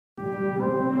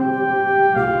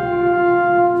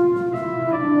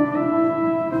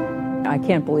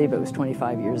can't believe it was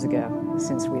 25 years ago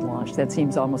since we launched. That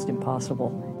seems almost impossible.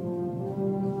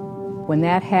 When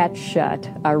that hatch shut,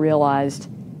 I realized,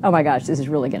 oh my gosh, this is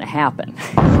really going to happen.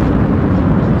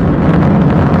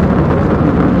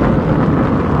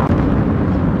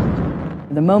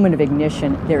 The moment of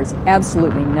ignition, there's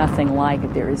absolutely nothing like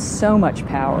it. There is so much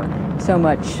power, so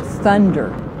much thunder.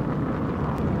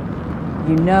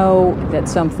 You know that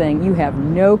something you have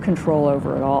no control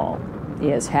over at all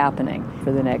is happening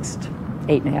for the next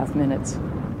 8.5 minutes.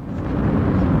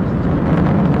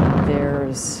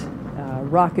 There's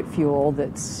rocket fuel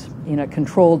that's in a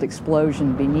controlled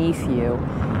explosion beneath you,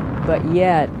 but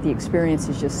yet the experience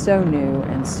is just so new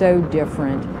and so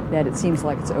different that it seems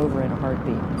like it's over in a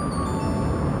heartbeat.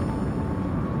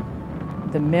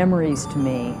 The memories to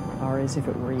me are as if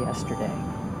it were yesterday.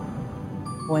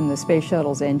 When the space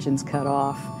shuttle's engines cut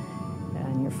off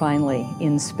and you're finally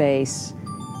in space,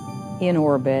 in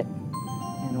orbit,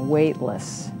 and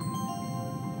weightless.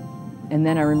 And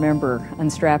then I remember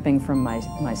unstrapping from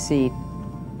my seat,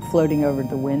 floating over to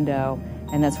the window,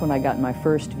 and that's when I got my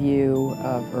first view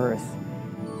of Earth.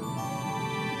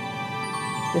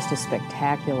 Just a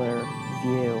spectacular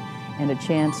view, and a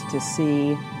chance to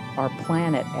see our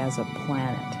planet as a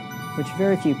planet, which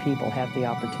very few people have the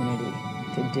opportunity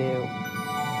to do.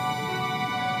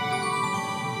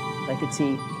 I could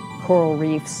see coral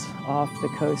reefs off the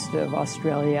coast of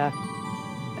Australia,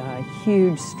 a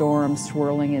huge storm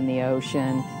swirling in the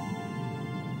ocean.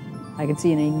 I could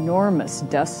see an enormous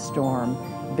dust storm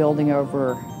building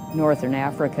over northern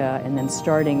Africa and then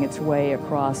starting its way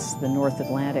across the North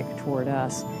Atlantic toward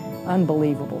us.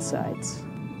 Unbelievable sights.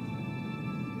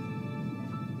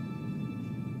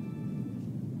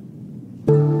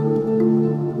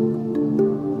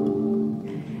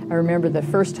 I remember the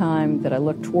first time that I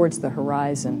looked towards the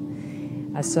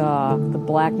horizon, I saw the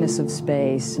blackness of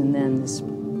space and then this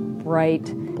bright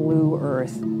blue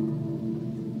Earth.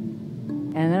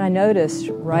 And then I noticed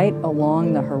right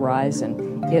along the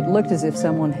horizon, it looked as if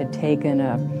someone had taken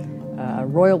a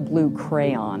royal blue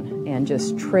crayon and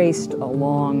just traced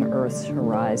along Earth's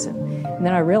horizon. And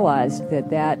then I realized that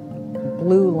that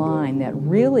blue line, that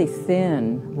really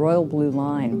thin royal blue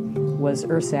line, was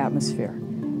Earth's atmosphere.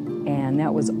 And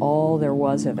that was all there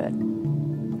was of it.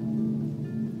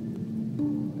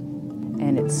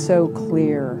 And it's so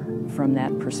clear from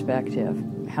that perspective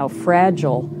how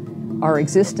fragile our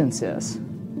existence is.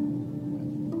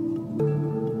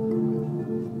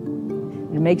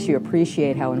 It makes you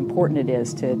appreciate how important it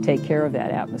is to take care of that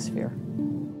atmosphere.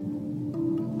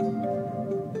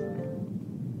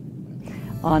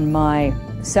 On my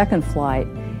second flight,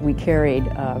 we carried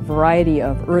a variety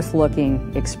of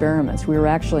Earth-looking experiments. We were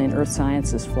actually an Earth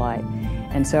Sciences flight.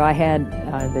 And so I had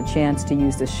the chance to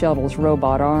use the shuttle's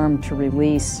robot arm to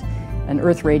release an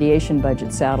Earth radiation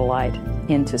budget satellite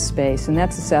into space. And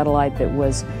that's a satellite that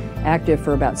was active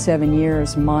for about 7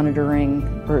 years monitoring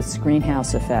Earth's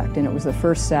greenhouse effect. And it was the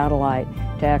first satellite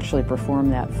to actually perform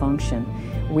that function.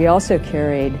 We also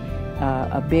carried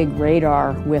a big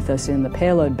radar with us in the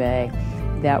payload bay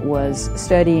that was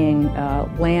studying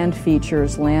land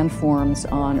features,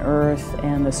 landforms on Earth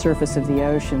and the surface of the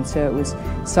ocean. So it was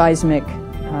seismic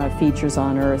features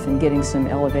on Earth and getting some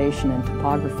elevation and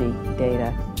topography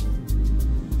data.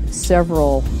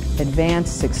 Several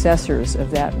advanced successors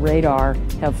of that radar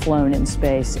have flown in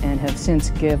space and have since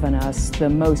given us the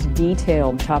most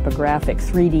detailed topographic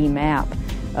 3D map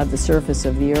of the surface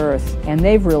of the Earth. And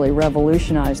they've really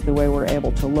revolutionized the way we're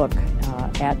able to look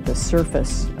at the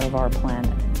surface of our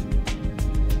planet.